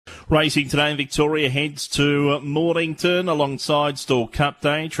Racing today in Victoria heads to Mornington alongside Store Cup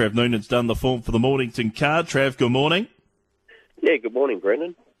Day. Trev Noonan's done the form for the Mornington card. Trev, good morning. Yeah, good morning,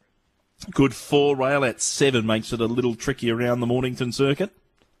 Brendan. Good 4 rail at 7 makes it a little tricky around the Mornington circuit.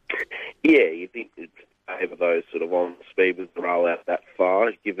 Yeah, you think it's over those sort of on speed with the rail out that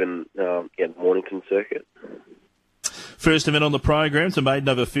far, given the Mornington circuit. First event on the program, it's a maiden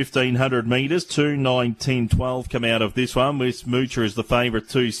over 1,500 metres. 2, 9, 10, 12 come out of this one. West Moocher is the favourite,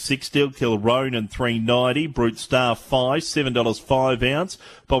 260. Kilronan, 390. Brute Star, 5, $7 5 ounce.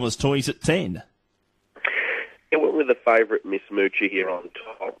 Bombers Toys at 10. Yeah, went with the favourite, Miss Moocher, here on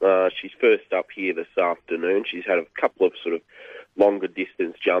top. She's first up here this afternoon. She's had a couple of sort of longer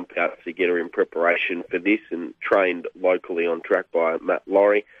distance jump outs to get her in preparation for this and trained locally on track by Matt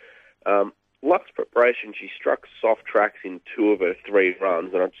Laurie. Last preparation, she struck soft tracks in 2 of her 3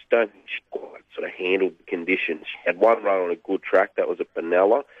 runs, and I just don't think she quite sort of handled the conditions. She had 1 run on a good track, that was at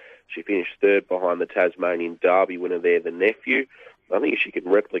Benalla. She finished 3rd behind the Tasmanian Derby winner there, the Nephew. I think if she could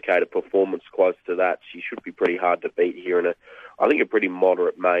replicate a performance close to that, she should be pretty hard to beat here in a pretty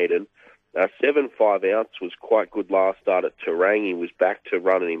moderate maiden. 7 5 ounce was quite good last start at Terang. He was back to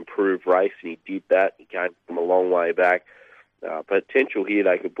run an improved race, and he did that. He came from a long way back. Potential here,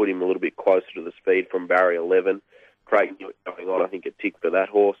 they could put him a little bit closer to the speed from barrier 11. Craig knew it going on, I think a tick for that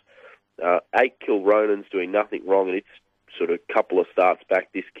horse. 8 Kilronan's doing nothing wrong in its sort of couple of starts back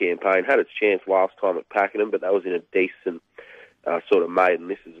this campaign. Had its chance last time at Pakenham, but that was in a decent sort of maiden.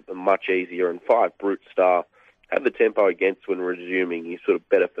 This is much easier. And 5 Brute Star had the tempo against when resuming. He's sort of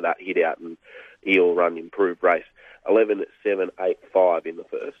better for that hit out, and he'll run improved race. 11 at 7, 8, 5 in the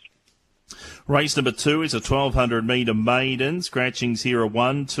first. Race number 2 is a 1,200 metre maiden. Scratchings here are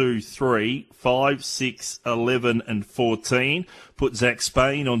 1, 2, 3, 5, 6, 11 and 14. Put Zach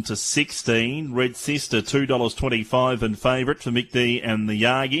Spain onto 16. Red Sister, $2.25 and favourite for Mick D and the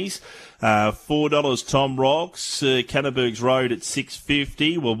Yargies. $4 Tom Rocks. Canterbury's Road at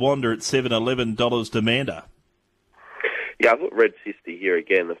 $6.50. Will Wander at $7.11 Demander. Yeah, I thought Red Sister here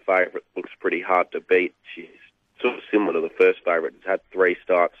again, the favourite, looks pretty hard to beat. She's sort of similar to the first favourite. Has had 3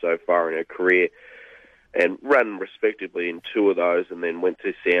 starts so far in her career and ran respectively in 2 of those, and then went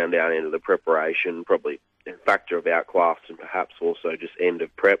to Sandown into the preparation, probably a factor of outclass and perhaps also just end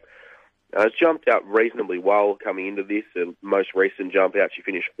of prep. Has jumped out reasonably well coming into this. The most recent jump out, she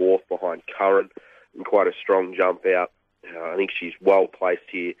finished 4th behind Curran in quite a strong jump out. I think she's well placed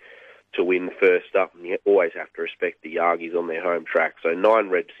here to win first up, and you always have to respect the Yargies on their home track. So 9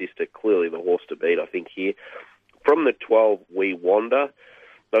 Red Sister, clearly the horse to beat, I think, here. From the 12, We Wander,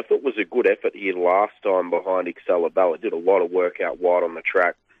 I thought was a good effort here last time behind Excalibur. It did a lot of work out wide on the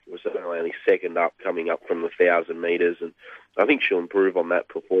track. It was only second up, coming up from the 1,000 metres, and I think she'll improve on that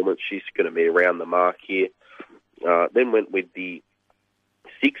performance. She's going to be around the mark here. Then went with the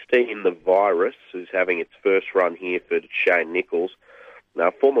 16, The Virus, who's having its first run here for Shane Nichols. Now,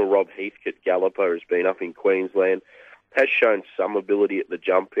 former Rob Heathcote galloper has been up in Queensland, has shown some ability at the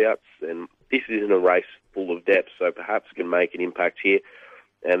jump outs, and this isn't a race full of depth, so perhaps can make an impact here.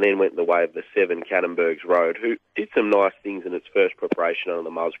 And then went the way of the 7 Canterbury's Road, who did some nice things in its first preparation on the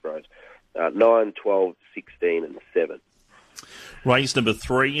Musgroves. 9, 12, 16 and 7. Race number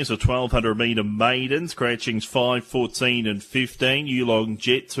 3 is a 1,200 metre maiden. Scratchings 5, 14 and 15. Yulong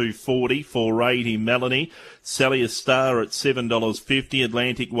Jet 240, 480 Melanie. Sally Star at $7.50.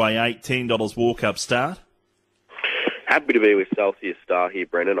 Atlantic Way $8, $10 walk-up start. Happy to be with Celsius Star here,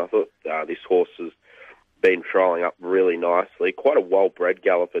 Brendan. I thought this horse has been trialling up really nicely. Quite a well-bred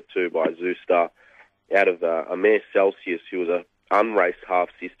galloper too by Zoostar out of a mare Celsius, who was an unraced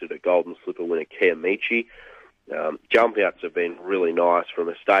half-sister to Golden Slipper winner Kiamichi. Jump outs have been really nice from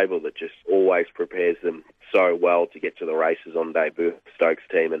a stable that just always prepares them so well to get to the races on debut, Stokes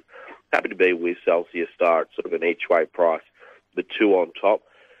team. And happy to be with Celsius Star at sort of an each-way price. The 2 on top.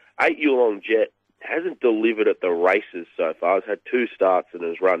 8 Yulong Jet hasn't delivered at the races so far. Has had 2 starts and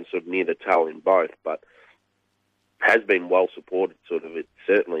has run sort of near the tail in both, but has been well supported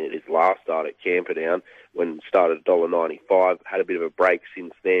certainly at his last start at Camperdown when it started $1.95. Had a bit of a break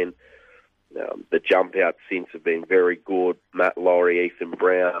since then. The jump outs since have been very good. Matt Laurie, Ethan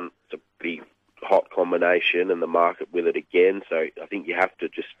Brown, it's a pretty hot combination, and the market with it again. So I think you have to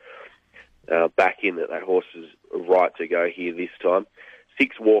just back in that horse is right to go here this time.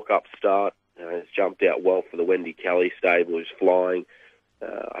 6 walk-up start. It's jumped out well for the Wendy Kelly stable, who's flying.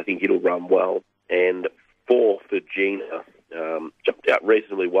 I think it'll run well. And 4 for Gina. Jumped out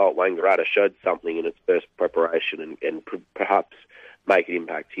reasonably well at Wangaratta, showed something in its first preparation and perhaps make an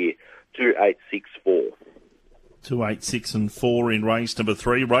impact here. 2, 8, 6, 4. 2, 8, 6 and 4 in race number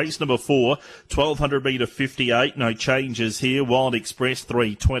 3. Race number 4, 1200 metre 58. No changes here. Wild Express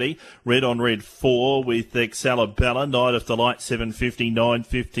 320. Red on Red 4 with Exalabella. Night of Delight 750.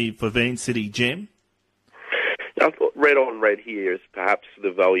 950 for Van City Gem. I thought Red on Red here is perhaps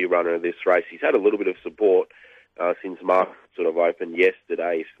the value runner of this race. He's had a little bit of support since market sort of opened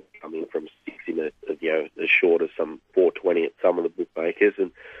yesterday. He's coming from 6 in as short as some 420 at some of the bookmakers.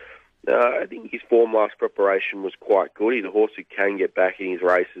 And I think his form last preparation was quite good. He's a horse who can get back in his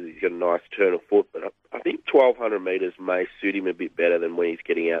races. He's got a nice turn of foot, but I think 1,200 metres may suit him a bit better than when he's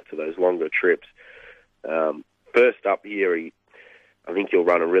getting out to those longer trips. First up here, I think he'll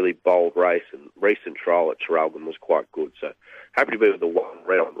run a really bold race, and recent trial at Traralgon was quite good. So happy to be with the one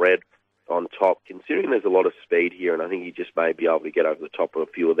Red on Red on top, considering there's a lot of speed here, and I think he just may be able to get over the top of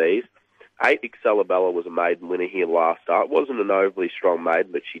a few of these. 8 Exalabella was a maiden winner here last start. Wasn't an overly strong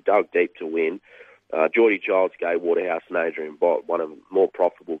maiden, but she dug deep to win. Geordie Childs, Gay Waterhouse and Adrian Bott, one of the more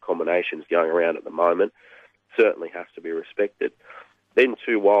profitable combinations going around at the moment. Certainly has to be respected. Then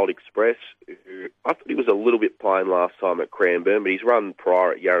 2 Wild Express, who I thought he was a little bit plain last time at Cranbourne, but his run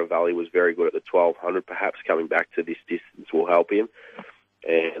prior at Yarra Valley was very good at the 1200. Perhaps coming back to this distance will help him.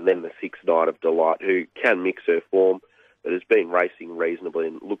 And then the 6 Night of Delight, who can mix her form, but has been racing reasonably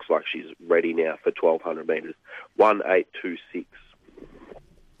and looks like she's ready now for 1,200 metres. 1-8-2-6.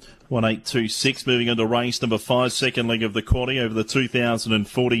 1-8-2-6. Moving on to race number 5, second leg of the quaddy over the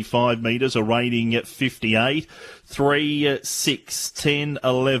 2,045 metres, a rating at 58. 3, 6, 10,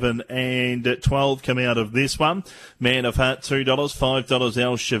 11 and 12 come out of this one. Man of Heart $2, $5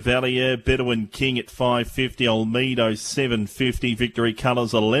 El Chevalier, Bedouin King at $5.50, Olmedo $7.50, Victory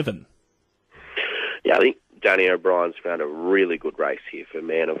Colours $11. Yeah, I think Danny O'Brien's found a really good race here for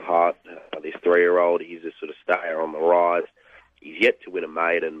Man of Heart. This 3-year-old, he's a sort of stayer on the rise. He's yet to win a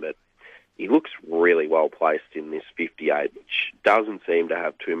maiden, but he looks really well placed in this 58, which doesn't seem to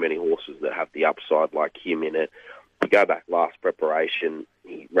have too many horses that have the upside like him in it. If you go back last preparation,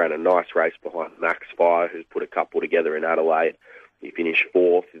 he ran a nice race behind Max Fire, who's put a couple together in Adelaide. He finished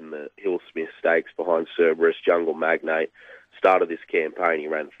 4th in the Hillsmith Stakes behind Cerberus, Jungle Magnate. Started this campaign, he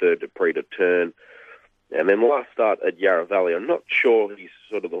ran 3rd to Predeturn. And then last start at Yarra Valley, I'm not sure he's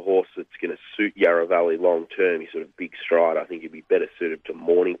sort of the horse that's going to suit Yarra Valley long term. He's sort of big stride. I think he'd be better suited to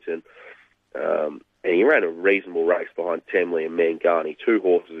Mornington. And he ran a reasonable race behind Temley and Mangani, 2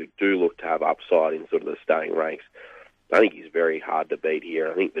 horses who do look to have upside in sort of the staying ranks. I think he's very hard to beat here.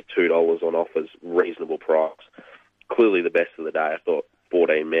 I think the $2 on offer's reasonable price. Clearly the best of the day, I thought,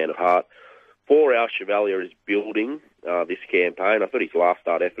 14 Man of Heart. 4 Our Chevalier is building this campaign. I thought his last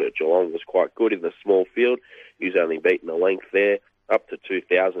start effort at Geelong was quite good in the small field. He was only beaten a length there, up to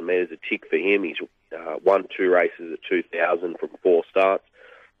 2,000 metres, a tick for him. He's won 2 races at 2,000 from 4 starts.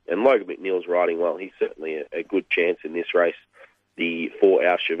 And Logan McNeil's riding well. He's certainly a good chance in this race. The 4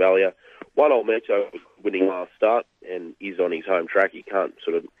 Our Chevalier. 1 Olmedo was winning last start and is on his home track. You can't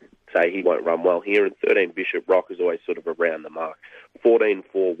sort of say he won't run well here. And 13 Bishop Rock is always sort of around the mark. 14,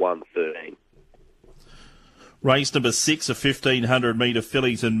 4, 1, 13. Race number 6, a 1,500 metre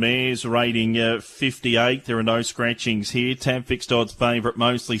fillies and mares, rating 58. There are no scratchings here. Tab fixed odds favourite,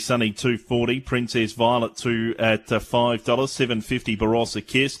 Mostly Sunny $2.40. Princess Violet 2 at $5. $7.50 Barossa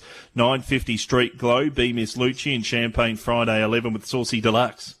Kiss. $9.50 Street Glow. Be Miss Lucci and Champagne Friday 11 with Saucy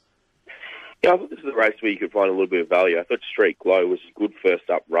Deluxe. Yeah, I thought this is a race where you could find a little bit of value. I thought Street Glow was a good first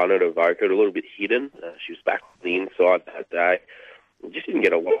up run at Evoca, a little bit hidden. She was back on the inside that day. Just didn't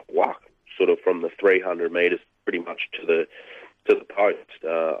get a lot of luck, sort of from the 300 metres pretty much to the post.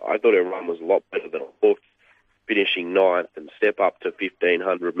 I thought her run was a lot better than I looked, finishing 9th and step up to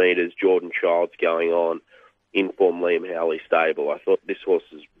 1,500 metres. Jordan Childs going on, inform Liam Howley stable. I thought this horse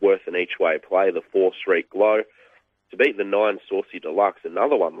is worth an each-way play, the 4 Street Glow. To beat the 9 Saucy Deluxe,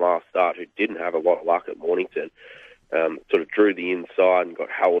 another one last start who didn't have a lot of luck at Mornington, sort of drew the inside and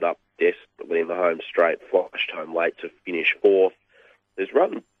got held up desperately in the home straight, flashed home late to finish 4th. Has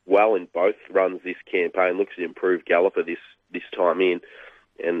run well in both runs this campaign, looks an improved galloper this time in.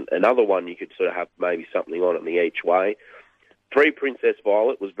 And another one you could sort of have maybe something on it in the each way. 3 Princess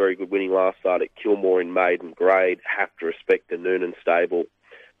Violet was very good winning last start at Kilmore in maiden grade. Have to respect the Noonan stable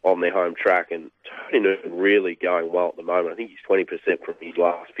on their home track. And Tony Noonan really going well at the moment. I think he's 20% from his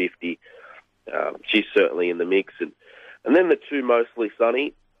last 50. She's certainly in the mix. And then the 2 Mostly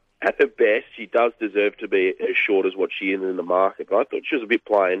Sunny. At her best, she does deserve to be as short as what she is in the market. But I thought she was a bit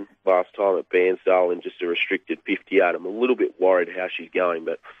plain last time at Bairnsdale in just a restricted 58. I'm a little bit worried how she's going,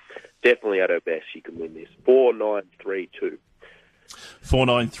 but definitely at her best she can win this. 4, 9, 3, 2.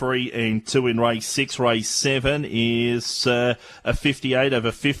 493 and 2 in race 6. Race 7 is a 58 over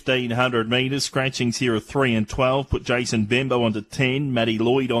 1,500 metres. Scratchings here are 3 and 12. Put Jason Bembo onto 10. Matty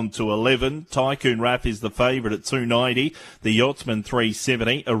Lloyd onto 11. Tycoon Rap is the favourite at 290. The Yachtsman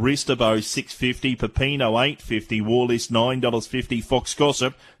 370. Aristabo 650. Pepino 850. Warlist $9.50. Fox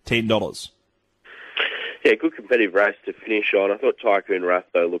Gossip $10. Yeah, good competitive race to finish on. I thought Tycoon Rap,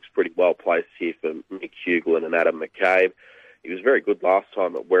 though, looks pretty well placed here for Mick Hughlin and Adam McCabe. He was very good last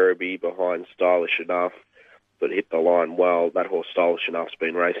time at Werribee behind Stylish Enough, but hit the line well. That horse Stylish Enough's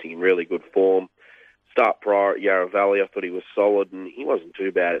been racing in really good form. Start prior at Yarra Valley, I thought he was solid, and he wasn't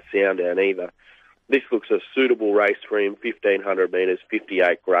too bad at Sandown either. This looks a suitable race for him, 1,500 metres,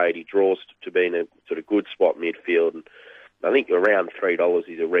 58 grade. He draws to be in a sort of good spot midfield, and I think around $3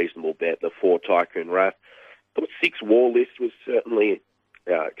 is a reasonable bet. The 4 Tycoon Rap. I thought 6 War List was certainly,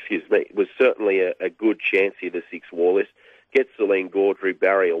 a good chance here, the 6 War List. Gets Celine Gaudry,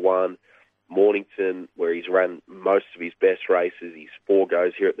 Barrier 1, Mornington, where he's run most of his best races. He's 4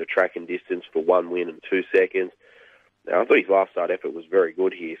 goes here at the track and distance for 1 win and 2 seconds. Now, I thought his last start effort was very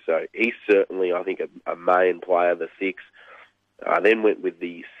good here, so he's certainly, I think, a main player, the 6. Then went with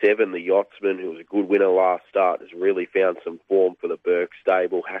the 7, the Yachtsman, who was a good winner last start, has really found some form for the Burke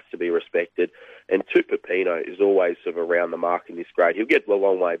stable, has to be respected. And 2 Pepino is always sort of around the mark in this grade. He'll get a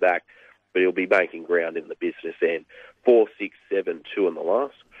long way back, but he'll be making ground in the business end. 4, 6, 7, 2 in the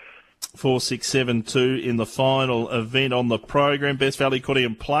last. 4, 6, 7, 2 in the final event on the program. Best Valley Quaddy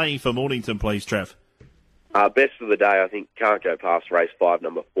play for Mornington, please, Trav. Best of the day, I think, can't go past race 5,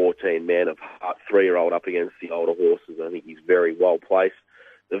 number 14, Man of Heart, 3-year-old up against the older horses. I think he's very well placed.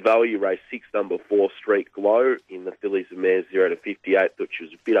 The value race 6, number 4, Street Glow in the fillies and mares 0 to 58, which was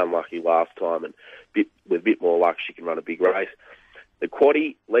a bit unlucky last time, and with a bit more luck, she can run a big race. The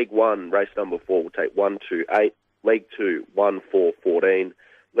Quaddy, leg 1, race number 4, will take 1, 2, 8. Leg 2, 1, 4, 14.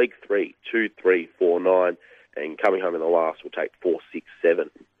 Leg 3, 2, 3, 4, 9. And coming home in the last will take 4, 6, 7.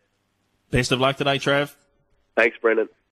 Best of luck today, Trav. Thanks, Brendan.